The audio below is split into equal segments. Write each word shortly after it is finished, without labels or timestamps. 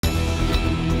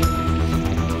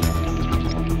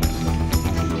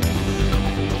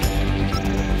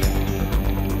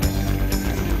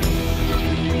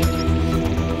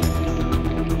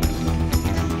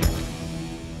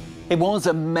It was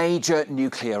a major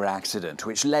nuclear accident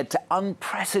which led to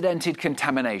unprecedented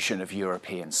contamination of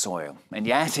European soil. And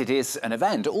yet it is an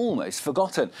event almost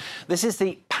forgotten. This is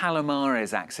the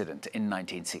Palomares accident in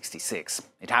 1966.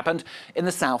 It happened in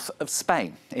the south of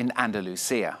Spain, in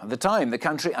Andalusia. At the time, the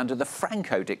country under the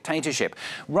Franco dictatorship.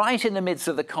 Right in the midst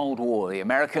of the Cold War, the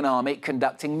American army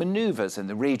conducting manoeuvres in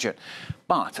the region.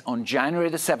 But on January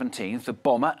the 17th, the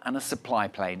bomber and a supply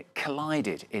plane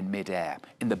collided in mid-air.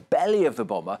 In the belly of the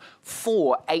bomber,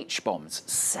 4 H-bombs,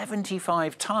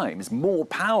 75 times more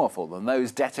powerful than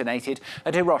those detonated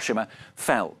at Hiroshima,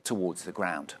 fell towards the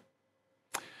ground.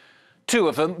 2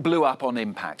 of them blew up on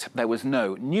impact. There was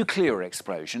no nuclear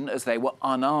explosion as they were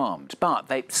unarmed, but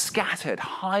they scattered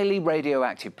highly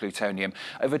radioactive plutonium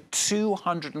over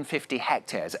 250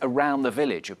 hectares around the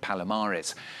village of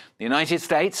Palomares. The United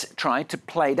States tried to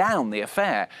play down the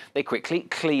affair. They quickly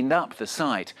cleaned up the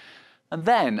site. And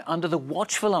then, under the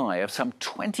watchful eye of some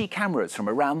 20 cameras from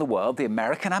around the world, the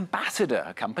American ambassador,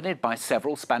 accompanied by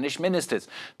several Spanish ministers,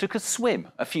 took a swim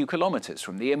a few kilometres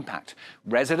from the impact.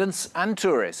 Residents and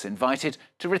tourists invited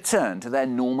to return to their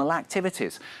normal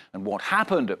activities. And what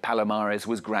happened at Palomares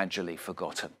was gradually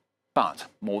forgotten. But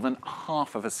more than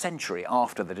half of a century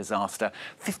after the disaster,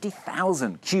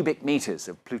 50,000 cubic metres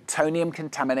of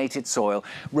plutonium-contaminated soil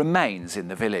remains in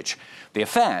the village. The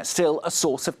affair still a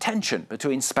source of tension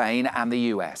between Spain and the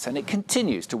US, and it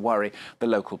continues to worry the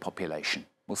local population.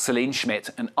 Well, Céline, Schmitt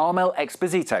and Armelle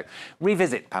Exposito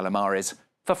revisit Palomares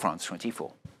for France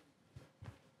 24.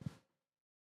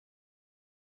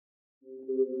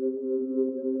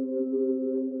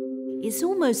 It's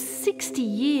almost 60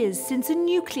 years since a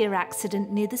nuclear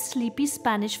accident near the sleepy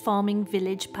Spanish farming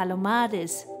village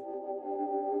Palomares.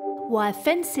 Wire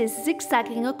fences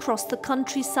zigzagging across the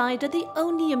countryside are the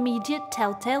only immediate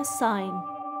telltale sign,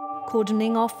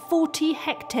 cordoning off 40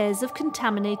 hectares of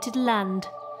contaminated land.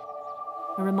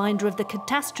 A reminder of the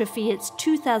catastrophe its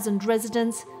 2,000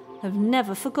 residents have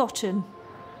never forgotten.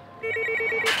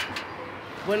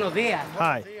 Buenos días.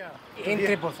 Hi.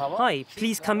 Hi,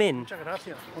 please come in.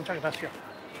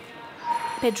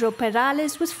 Pedro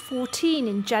Perales was 14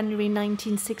 in January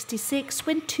 1966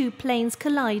 when 2 planes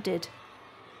collided.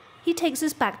 He takes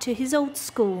us back to his old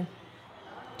school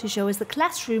to show us the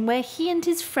classroom where he and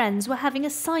his friends were having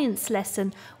a science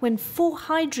lesson when 4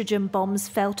 hydrogen bombs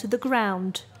fell to the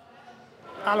ground.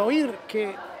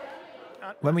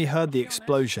 When we heard the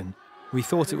explosion, we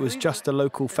thought it was just a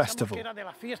local festival,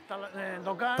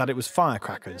 that it was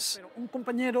firecrackers.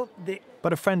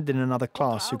 But a friend in another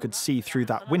class who could see through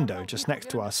that window just next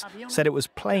to us said it was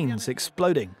planes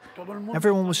exploding.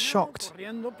 Everyone was shocked.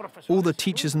 All the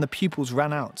teachers and the pupils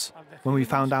ran out. When we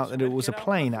found out that it was a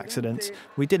plane accident,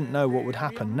 we didn't know what would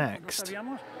happen next.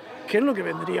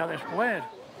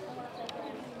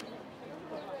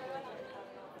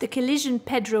 The collision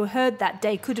Pedro heard that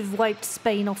day could have wiped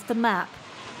Spain off the map.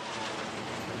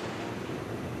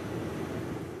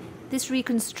 This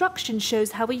reconstruction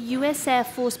shows how a US Air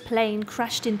Force plane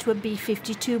crashed into a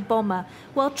B-52 bomber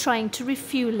while trying to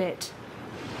refuel it.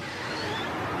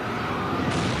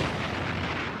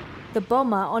 The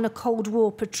bomber, on a Cold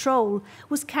War patrol,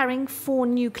 was carrying 4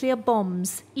 nuclear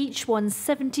bombs, each one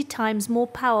 70 times more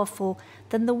powerful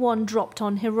than the one dropped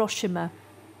on Hiroshima.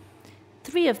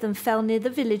 3 of them fell near the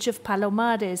village of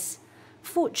Palomares.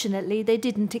 Fortunately, they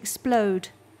didn't explode.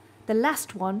 The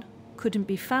last one couldn't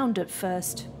be found at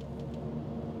first.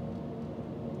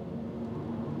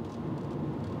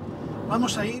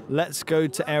 Let's go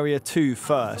to Area 2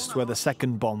 first, where the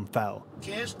second bomb fell.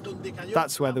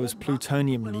 That's where there was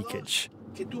plutonium leakage.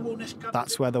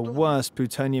 That's where the worst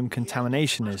plutonium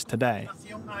contamination is today.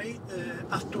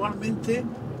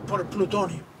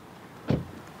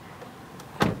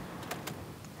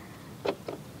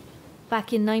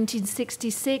 Back in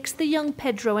 1966, the young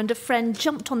Pedro and a friend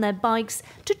jumped on their bikes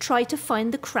to try to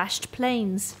find the crashed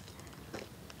planes.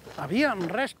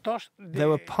 There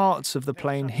were parts of the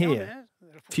plane here,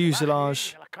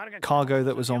 fuselage, cargo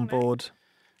that was on board,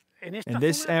 in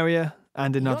this area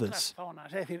and in others.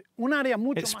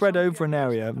 It spread over an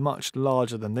area much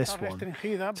larger than this one.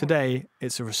 Today,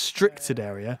 it's a restricted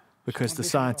area because the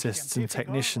scientists and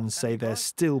technicians say there's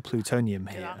still plutonium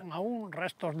here.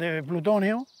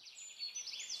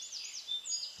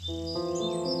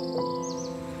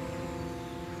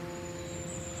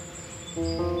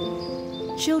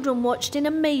 Children watched in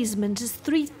amazement as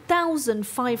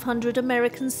 3,500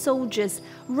 American soldiers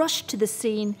rushed to the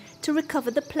scene to recover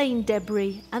the plane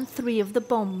debris and 3 of the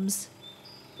bombs.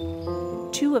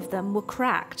 2 of them were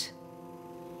cracked.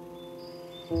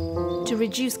 To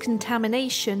reduce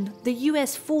contamination, the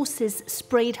US forces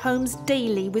sprayed homes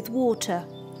daily with water.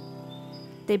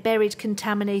 They buried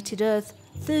contaminated earth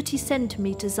 30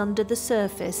 centimetres under the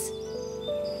surface.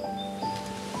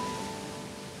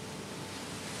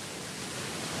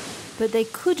 But they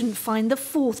couldn't find the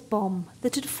fourth bomb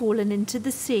that had fallen into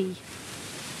the sea.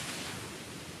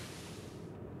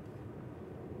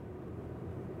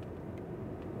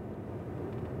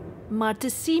 Marta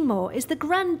Simo is the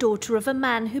granddaughter of a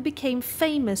man who became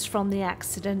famous from the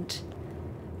accident.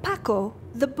 Paco,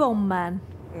 the bomb man.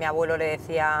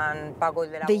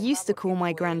 They used to call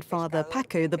my grandfather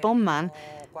Paco the bomb man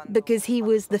because he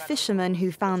was the fisherman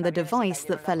who found the device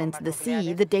that fell into the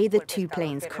sea the day the two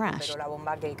planes crashed.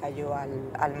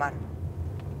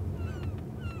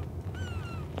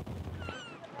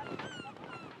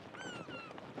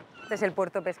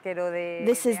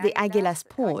 This is the Águilas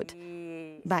port.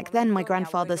 Back then, my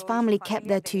grandfather's family kept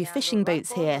their two fishing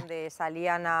boats here.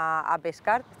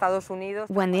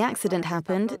 When the accident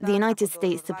happened, the United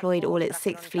States deployed all its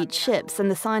Sixth Fleet ships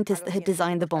and the scientists that had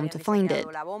designed the bomb to find it.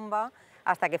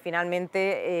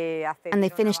 And they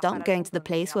finished up going to the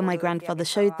place where my grandfather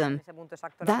showed them.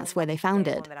 That's where they found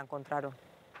it.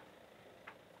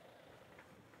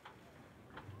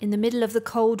 In the middle of the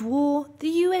Cold War, the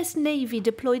US Navy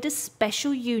deployed a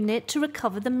special unit to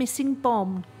recover the missing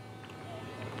bomb.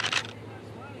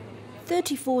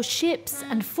 34 ships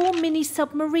and 4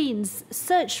 mini-submarines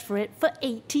searched for it for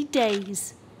 80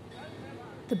 days.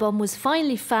 The bomb was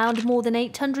finally found more than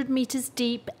 800 metres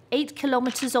deep, 8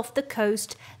 kilometres off the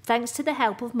coast, thanks to the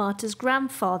help of Marta's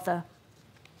grandfather.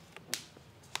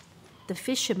 The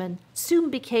fisherman soon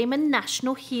became a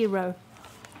national hero.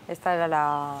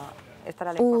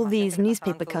 All these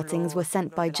newspaper cuttings were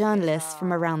sent by journalists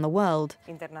from around the world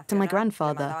to my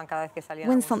grandfather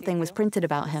when something was printed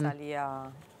about him.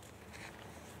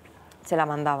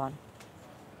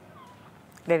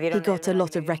 He got a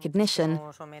lot of recognition,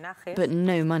 but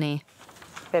no money.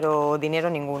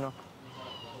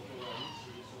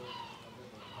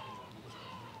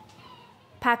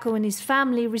 Paco and his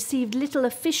family received little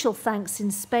official thanks in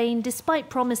Spain, despite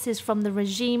promises from the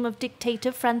regime of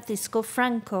dictator Francisco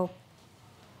Franco.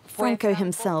 Franco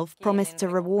himself promised to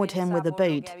reward him with a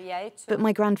boat, but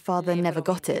my grandfather never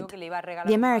got it.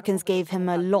 The Americans gave him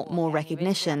a lot more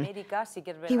recognition.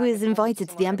 He was invited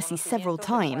to the embassy several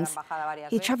times.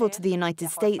 He travelled to the United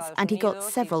States and he got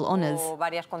several honours.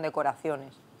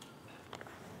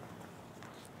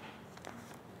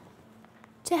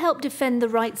 To help defend the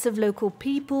rights of local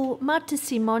people, Marta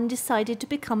Simón decided to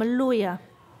become a lawyer.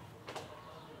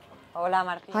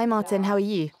 Hi Martin, how are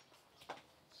you?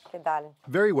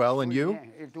 Very well, and you?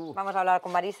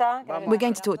 We're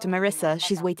going to talk to Marissa.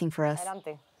 She's waiting for us.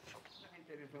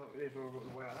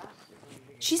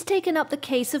 She's taken up the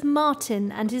case of Martin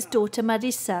and his daughter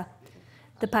Marissa.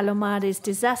 The Palomares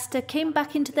disaster came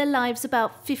back into their lives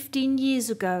about 15 years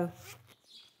ago.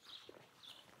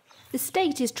 The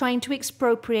state is trying to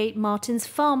expropriate Martin's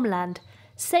farmland,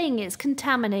 saying it's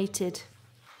contaminated.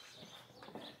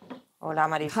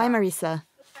 Hi Marissa.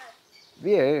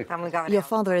 Your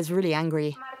father is really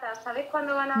angry.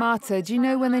 Marta, do you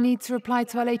know when they need to reply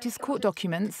to our latest court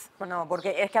documents?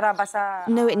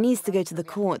 No, it needs to go to the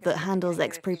court that handles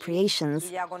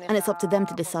expropriations, and it's up to them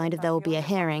to decide if there will be a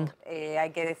hearing.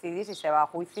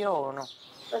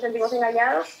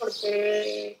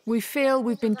 We feel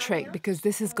we've been tricked because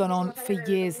this has gone on for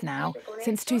years now,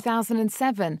 since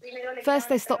 2007. First,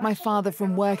 they stopped my father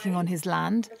from working on his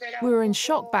land. We were in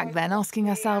shock back then, asking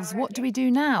ourselves, what do we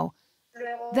do now?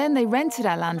 Then they rented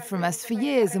our land from us for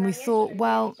years and we thought,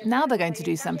 well, now they're going to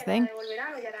do something.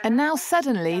 And now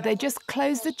suddenly they just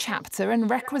close the chapter and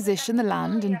requisition the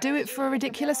land and do it for a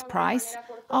ridiculous price,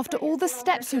 after all the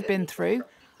steps we've been through,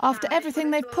 after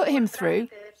everything they've put him through,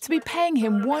 to be paying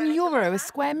him €1 a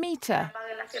square metre.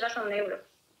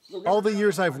 All the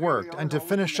years I've worked, and to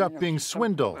finish up being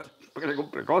swindled.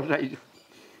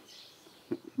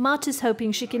 Marta's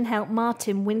hoping she can help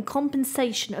Martin win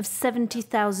compensation of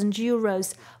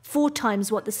 €70,000, 4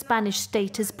 times what the Spanish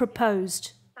state has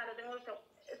proposed.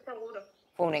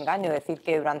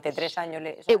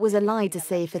 It was a lie to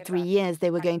say for 3 years they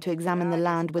were going to examine the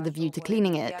land with a view to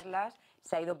cleaning it.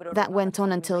 That went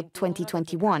on until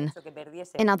 2021.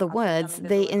 In other words,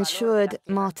 they ensured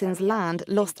Martin's land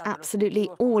lost absolutely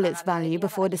all its value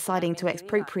before deciding to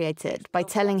expropriate it by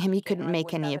telling him he couldn't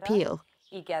make any appeal.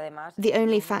 The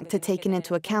only factor taken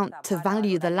into account to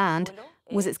value the land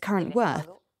was its current worth,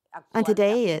 and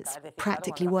today it's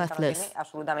practically worthless.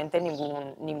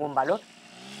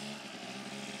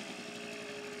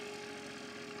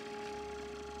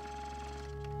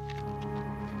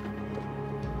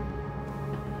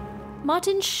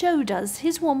 Martin showed us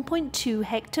his 1.2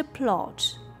 hectare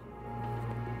plot.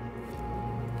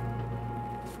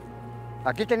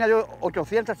 Aquí tenía yo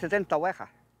 870 ovejas.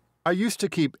 I used to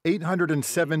keep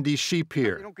 870 sheep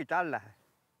here.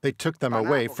 They took them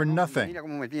away for nothing.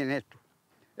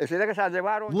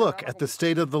 Look at the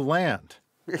state of the land.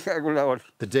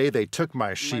 The day they took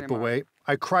my sheep away,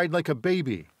 I cried like a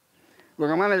baby. You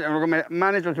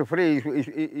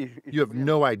have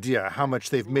no idea how much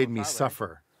they've made me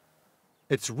suffer.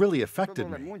 It's really affected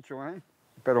me.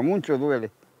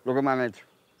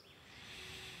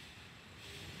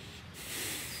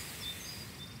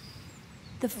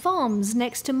 The farms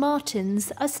next to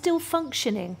Martin's are still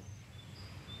functioning.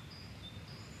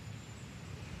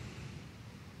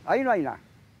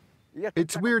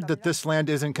 It's weird that this land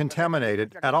isn't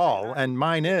contaminated at all, and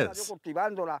mine is.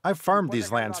 I've farmed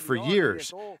these lands for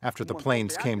years after the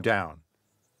planes came down.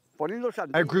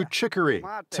 I grew chicory,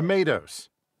 tomatoes,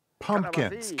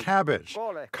 pumpkins, cabbage,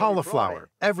 cauliflower,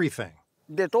 everything.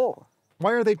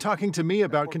 Why are they talking to me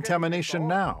about contamination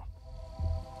now?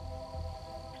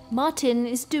 Martin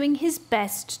is doing his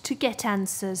best to get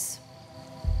answers.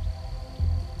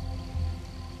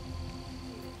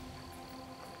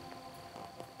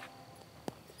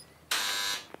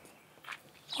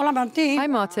 Hi,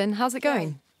 Martin. How's it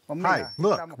going? Hi,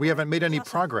 look, we haven't made any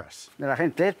progress.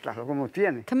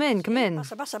 Come in, come in.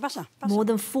 More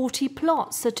than 40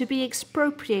 plots are to be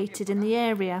expropriated in the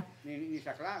area.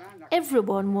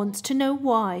 Everyone wants to know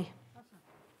why.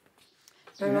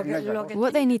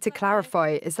 What they need to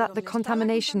clarify is that the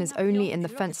contamination is only in the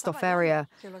fenced-off area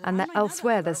and that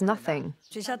elsewhere there's nothing.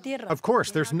 Of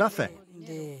course, there's nothing.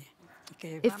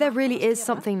 If there really is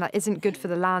something that isn't good for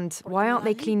the land, why aren't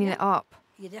they cleaning it up?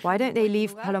 Why don't they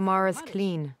leave Palomares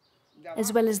clean?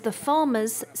 As well as the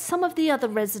farmers, some of the other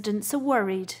residents are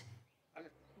worried.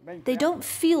 They don't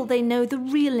feel they know the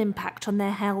real impact on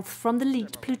their health from the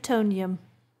leaked plutonium.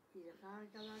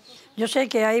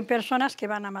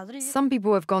 Some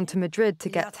people have gone to Madrid to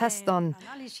get tests done,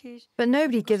 but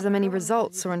nobody gives them any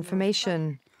results or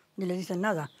information.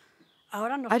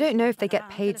 I don't know if they get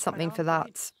paid something for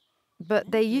that,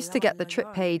 but they used to get the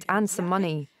trip paid and some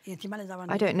money.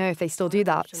 I don't know if they still do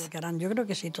that.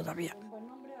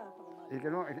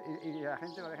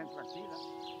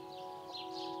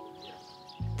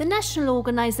 The national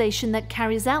organisation that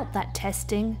carries out that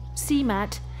testing,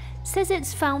 Schmitt, says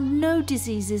it's found no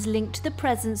diseases linked to the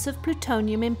presence of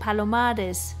plutonium in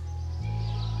Palomares.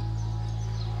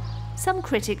 Some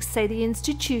critics say the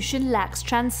institution lacks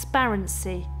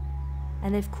transparency,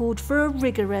 and they've called for a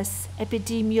rigorous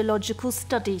epidemiological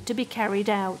study to be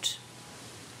carried out.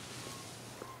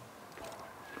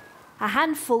 A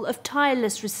handful of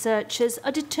tireless researchers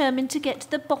are determined to get to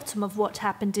the bottom of what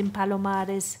happened in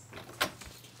Palomares.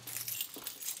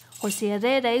 José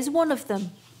Herrera is one of them.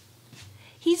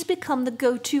 He's become the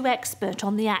go-to expert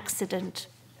on the accident.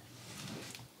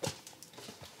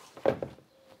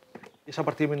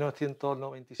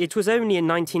 It was only in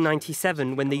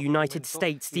 1997, when the United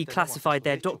States declassified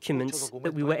their documents,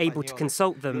 that we were able to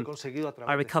consult them.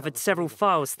 I recovered several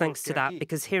files thanks to that,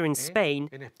 because here in Spain,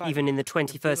 even in the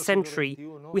 21st century,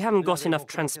 we haven't got enough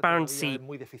transparency,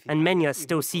 and many are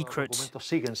still secret.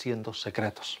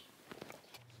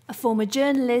 A former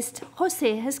journalist,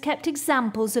 José has kept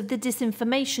examples of the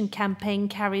disinformation campaign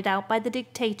carried out by the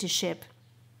dictatorship.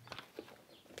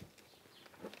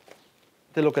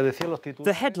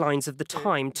 The headlines of the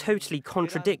time totally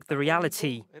contradict the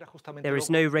reality. There is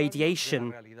no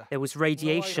radiation. There was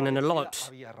radiation and a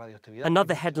lot.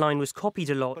 Another headline was copied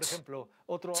a lot.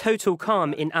 Total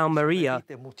calm in Almeria.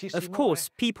 Of course,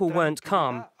 people weren't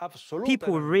calm.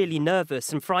 People were really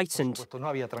nervous and frightened.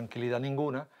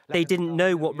 They didn't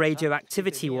know what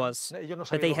radioactivity was,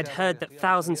 but they had heard that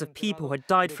thousands of people had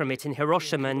died from it in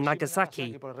Hiroshima and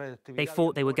Nagasaki. They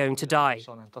thought they were going to die.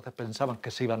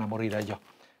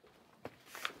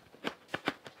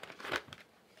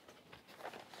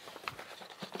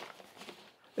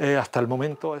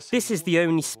 This is the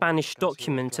only Spanish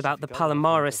document about the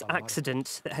Palomares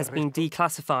accident that has been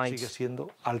declassified.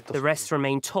 The rest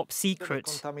remain top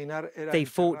secret. They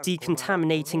thought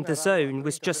decontaminating the zone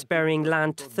was just burying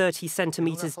land 30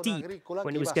 centimetres deep,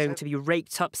 when it was going to be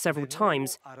raked up several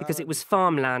times because it was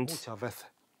farmland.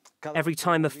 Every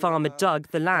time a farmer dug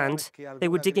the land, they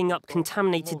were digging up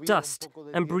contaminated dust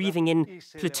and breathing in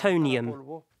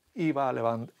plutonium.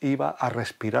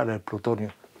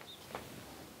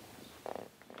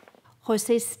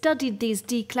 José studied these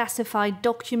declassified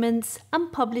documents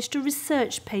and published a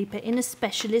research paper in a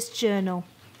specialist journal.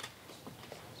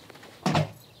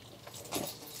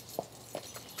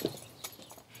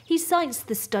 He cites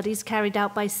the studies carried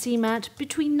out by Schmitt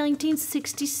between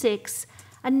 1966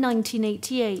 and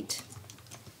 1988.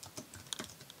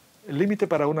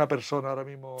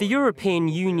 The European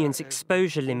Union's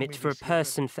exposure limit for a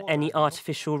person for any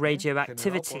artificial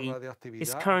radioactivity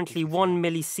is currently 1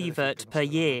 millisievert per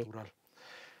year.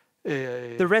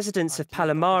 The residents of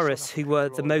Palomares, who were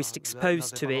the most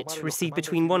exposed to it, receive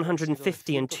between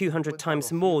 150 and 200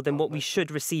 times more than what we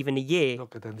should receive in a year.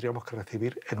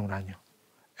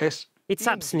 It's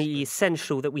absolutely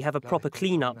essential that we have a proper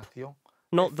clean-up,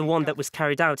 not the one that was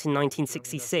carried out in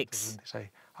 1966.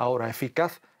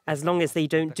 As long as they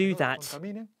don't do that,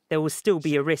 there will still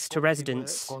be a risk to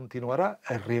residents.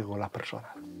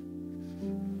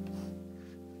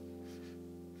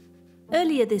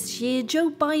 Earlier this year,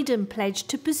 Joe Biden pledged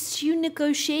to pursue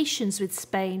negotiations with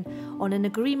Spain on an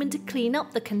agreement to clean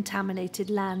up the contaminated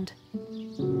land.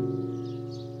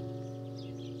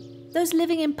 Those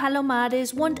living in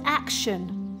Palomares want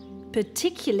action,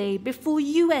 particularly before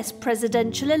US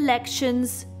presidential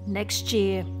elections next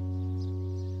year.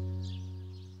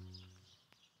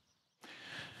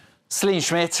 Céline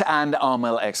Schmitt and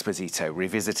Armelle Exposito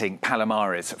revisiting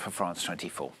Palomares for France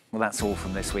 24. Well, that's all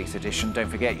from this week's edition. Don't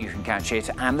forget you can catch it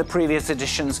and the previous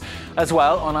editions as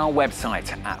well on our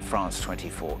website at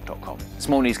france24.com.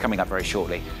 Small news coming up very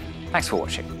shortly. Thanks for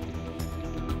watching.